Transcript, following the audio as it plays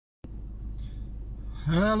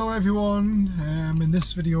Hello everyone, in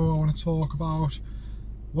this video I want to talk about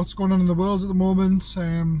what's going on in the world at the moment,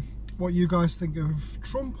 what you guys think of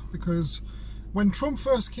Trump, because when Trump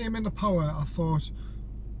first came into power I thought,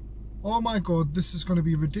 oh my god, this is going to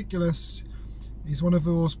be ridiculous. He's one of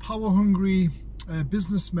those power hungry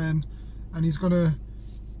businessmen, and he's going to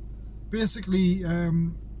basically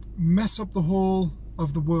mess up the whole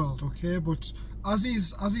of the world, okay? But as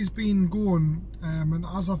he's been going, and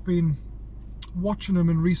as I've been watching him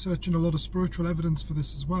and researching a lot of spiritual evidence for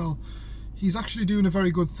this as well, he's actually doing a very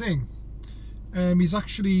good thing. He's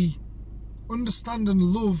actually understanding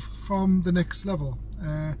love from the next level.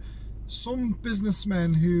 Some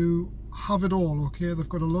businessmen who have it all, okay, they've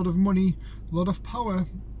got a lot of money, a lot of power,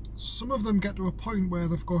 some of them get to a point where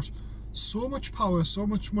they've got so much power, so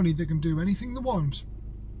much money, they can do anything they want,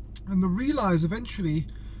 and they realise eventually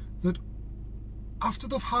that after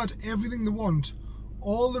they've had everything they want,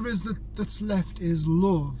 all there is that's left is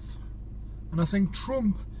love. And I think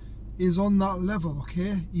Trump is on that level,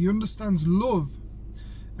 okay? He understands love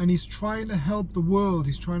and he's trying to help the world.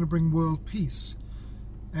 He's trying to bring world peace.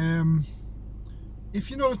 If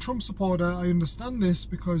you're not a Trump supporter, I understand this,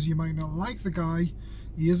 because you might not like the guy.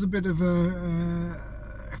 He is a bit of a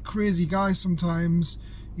crazy guy sometimes.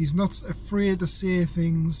 He's not afraid to say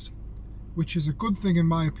things, which is a good thing in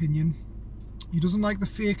my opinion. He doesn't like the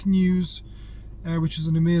fake news, which is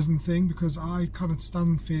an amazing thing, because I cannot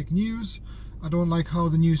stand fake news. I don't like how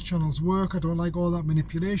the news channels work. I don't like all that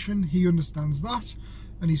manipulation. He understands that,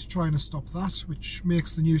 and he's trying to stop that, which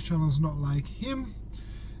makes the news channels not like him.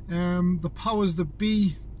 The powers that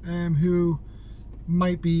be, who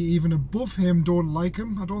might be even above him, don't like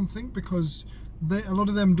him, I don't think, because a lot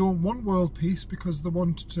of them don't want world peace, because they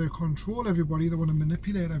want to control everybody, they want to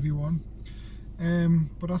manipulate everyone.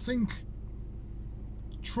 But I think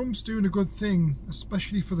Trump's doing a good thing,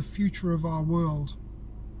 especially for the future of our world.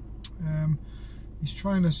 He's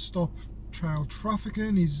trying to stop child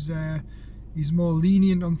trafficking. He's more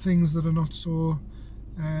lenient on things that are not so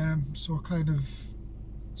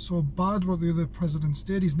bad what the other presidents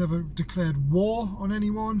did. He's never declared war on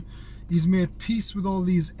anyone. He's made peace with all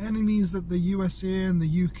these enemies that the USA and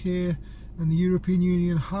the UK and the European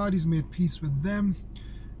Union had. He's made peace with them.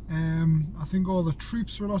 I think all the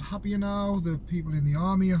troops are a lot happier now. The people in the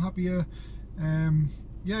army are happier.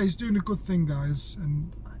 Yeah, he's doing a good thing, guys.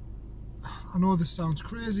 And I know this sounds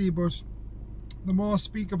crazy, but the more I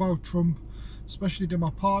speak about Trump, especially to my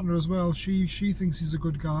partner as well, she thinks he's a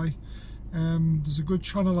good guy. There's a good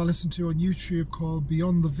channel I listen to on YouTube called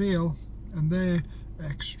Beyond the Veil, and they're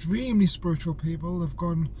extremely spiritual people. They've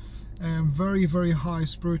gone very, very high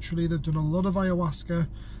spiritually. They've done a lot of ayahuasca.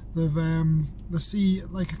 They see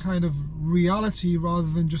like a kind of reality rather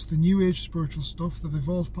than just the new age spiritual stuff. They've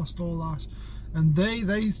evolved past all that, and they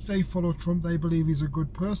follow Trump. They believe he's a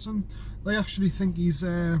good person. They actually think he's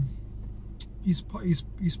part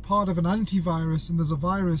of an antivirus, and there's a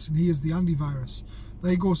virus and he is the antivirus.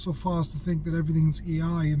 They go so far as to think that everything's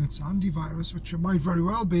AI and it's antivirus, which it might very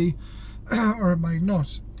well be, or it might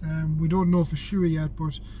not. We don't know for sure yet,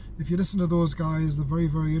 but if you listen to those guys, they're very,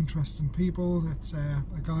 very interesting people. It's a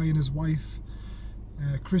guy and his wife,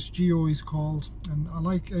 Chris Geo he's called, and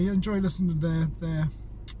I enjoy listening to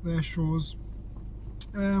their shows.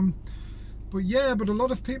 But yeah, but a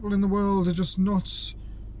lot of people in the world are just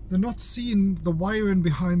they're not seeing the wiring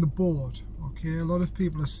behind the board, okay? A lot of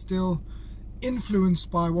people are still influenced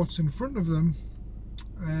by what's in front of them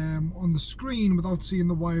on the screen without seeing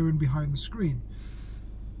the wiring behind the screen.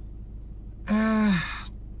 An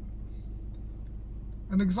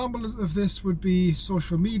example of this would be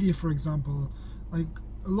social media, for example. Like,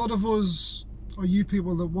 a lot of us, or you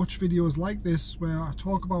people that watch videos like this where I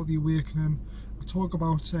talk about the awakening, I talk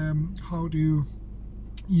about how to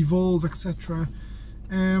evolve, etc.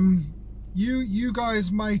 You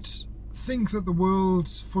guys might think that the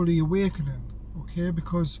world's fully awakening, okay?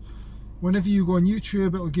 Because whenever you go on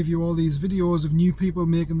YouTube, it'll give you all these videos of new people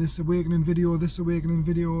making this awakening video, this awakening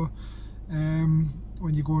video.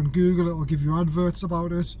 When you go on Google, it'll give you adverts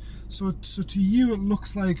about it. So to you, it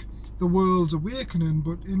looks like the world's awakening,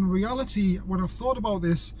 but in reality, when I've thought about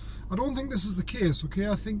this, I don't think this is the case, okay?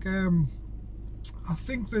 I think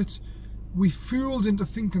that we fooled into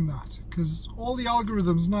thinking that, because all the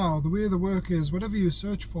algorithms now, the way they work is, whatever you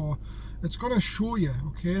search for, it's going to show you,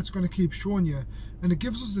 okay? It's going to keep showing you, and it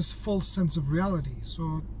gives us this false sense of reality.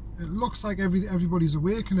 So it looks like everybody's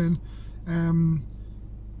awakening.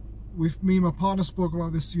 Me and my partner spoke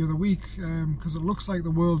about this the other week, because it looks like the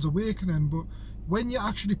world's awakening, but when you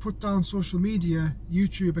actually put down social media,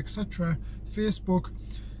 YouTube, etc., Facebook,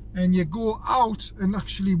 and you go out and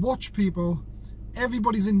actually watch people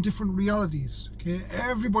everybody's in different realities, okay?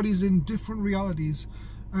 Everybody's in different realities,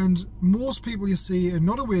 and most people you see are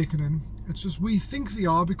not awakening. It's just we think they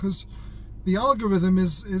are, because the algorithm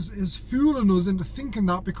is fooling us into thinking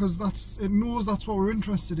that, because it knows that's what we're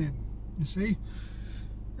interested in, you see.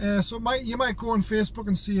 So you might go on Facebook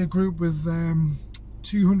and see a group with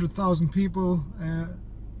 200,000 people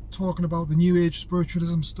talking about the New Age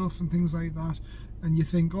spiritualism stuff and things like that, and you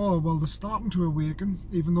think, oh well, they're starting to awaken,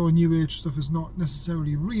 even though New Age stuff is not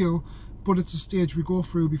necessarily real, but it's a stage we go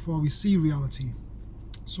through before we see reality.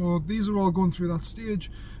 So these are all going through that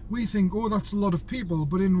stage. We think, oh, that's a lot of people,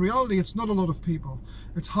 but in reality it's not a lot of people.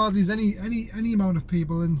 It's hardly any amount of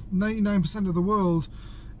people, and 99% of the world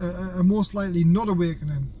are most likely not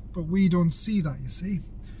awakening, but we don't see that, you see.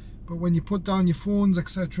 But when you put down your phones,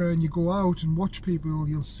 etc., and you go out and watch people,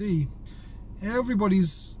 you'll see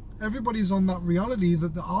everybody's on that reality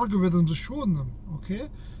that the algorithms are showing them, okay?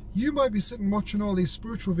 You might be sitting watching all these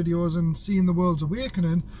spiritual videos and seeing the world's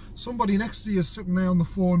awakening. Somebody next to you is sitting there on the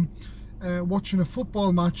phone watching a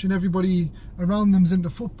football match, and everybody around them's into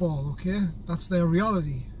football, okay? That's their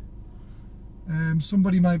reality.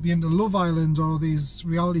 Somebody might be into Love Island or these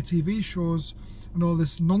reality TV shows and all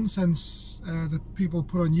this nonsense that people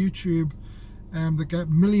put on YouTube that get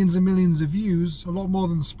millions and millions of views, a lot more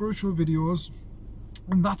than the spiritual videos,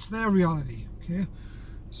 and that's their reality, okay?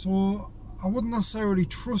 So I wouldn't necessarily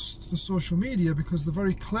trust the social media, because they're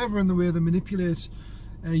very clever in the way they manipulate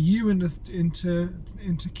you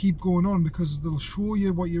into keep going on, because they'll show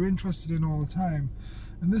you what you're interested in all the time.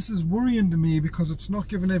 And this is worrying to me, because it's not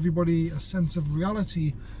giving everybody a sense of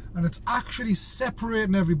reality, and it's actually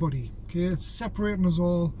separating everybody, okay? It's separating us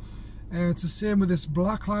all. It's the same with this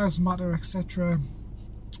Black Lives Matter, etc.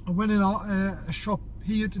 I went in a shop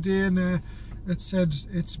here today, and it said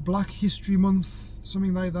it's Black History Month,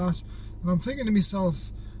 something like that, and I'm thinking to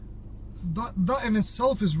myself, that in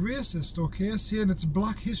itself is racist, okay? Saying it's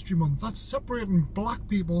Black History Month, that's separating black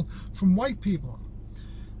people from white people.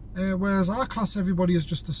 Whereas I class everybody as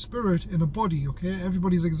just a spirit in a body, okay?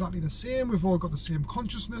 Everybody's exactly the same, we've all got the same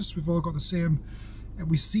consciousness, we've all got the same,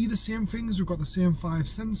 we see the same things, we've got the same 5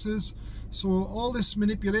 senses. So all this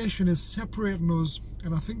manipulation is separating us,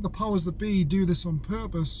 and I think the powers that be do this on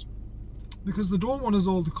purpose, because they don't want us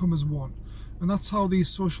all to come as one. And that's how these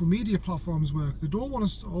social media platforms work. They don't want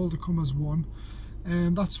us all to come as one.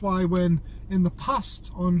 And that's why when in the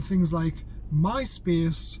past on things like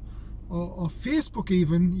MySpace or Facebook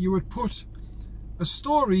even, you would put a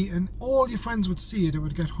story and all your friends would see it. It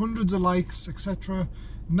would get hundreds of likes, etc.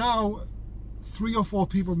 Now 3 or 4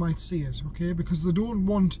 people might see it, okay? Because they don't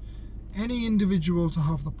want any individual to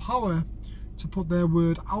have the power to put their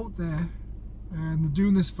word out there, and they're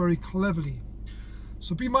doing this very cleverly.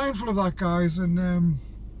 So be mindful of that, guys, and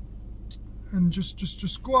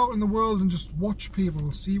just go out in the world and just watch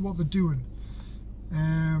people, see what they're doing.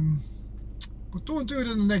 But don't do it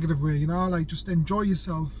in a negative way, you know, like just enjoy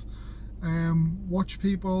yourself. Watch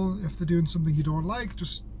people. If they're doing something you don't like,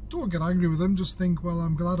 just don't get angry with them. Just think, well,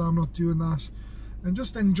 I'm glad I'm not doing that, and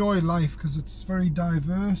just enjoy life, because it's very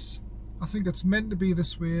diverse. I think it's meant to be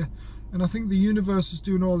this way, and I think the universe is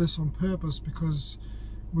doing all this on purpose, because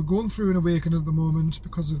we're going through an awakening at the moment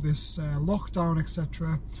because of this lockdown,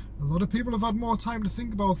 etc. A lot of people have had more time to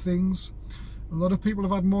think about things. A lot of people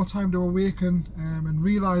have had more time to awaken and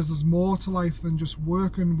realise there's more to life than just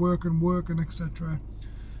working, etc.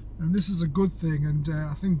 And this is a good thing, and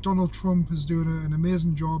I think Donald Trump is doing an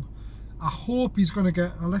amazing job. I hope he's going to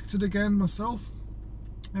get elected again myself.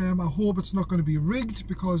 I hope it's not going to be rigged,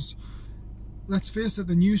 because let's face it,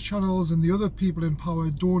 the news channels and the other people in power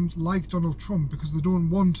don't like Donald Trump, because they don't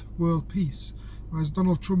want world peace. Whereas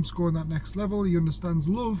Donald Trump's going that next level, he understands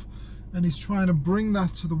love, and he's trying to bring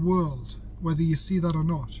that to the world, whether you see that or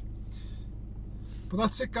not. But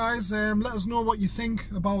that's it, guys. Let us know what you think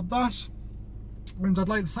about that. And I'd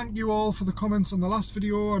like to thank you all for the comments on the last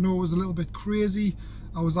video. I know it was a little bit crazy.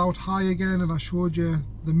 I was out high again, and I showed you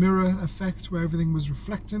the mirror effect where everything was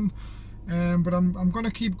reflecting. But I'm going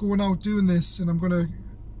to keep going out doing this, and I'm going to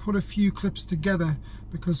put a few clips together,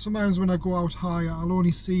 because sometimes when I go out high I'll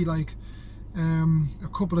only see like a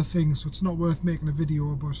couple of things, so it's not worth making a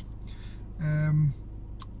video. But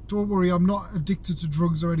don't worry, I'm not addicted to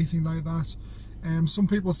drugs or anything like that. Some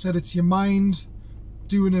people said it's your mind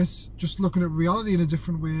doing it, just looking at reality in a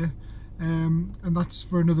different way, and that's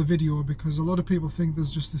for another video, because a lot of people think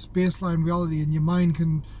there's just this baseline reality and your mind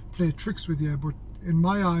can play tricks with you. But in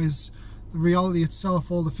my eyes, the reality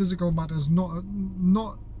itself, all the physical matter, is not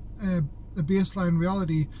a baseline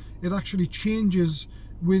reality. It actually changes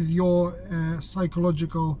with your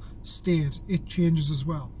psychological state. It changes as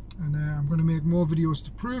well, and I'm going to make more videos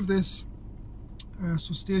to prove this.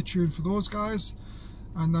 so stay tuned for those guys.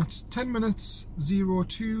 And that's 10 minutes, 0,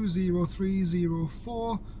 2, 0, 3, 0,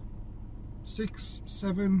 4, 6,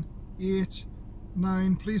 7, 8,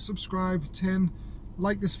 9. Please subscribe. 10.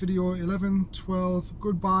 Like this video. 11, 12.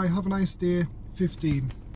 Goodbye. Have a nice day. 15.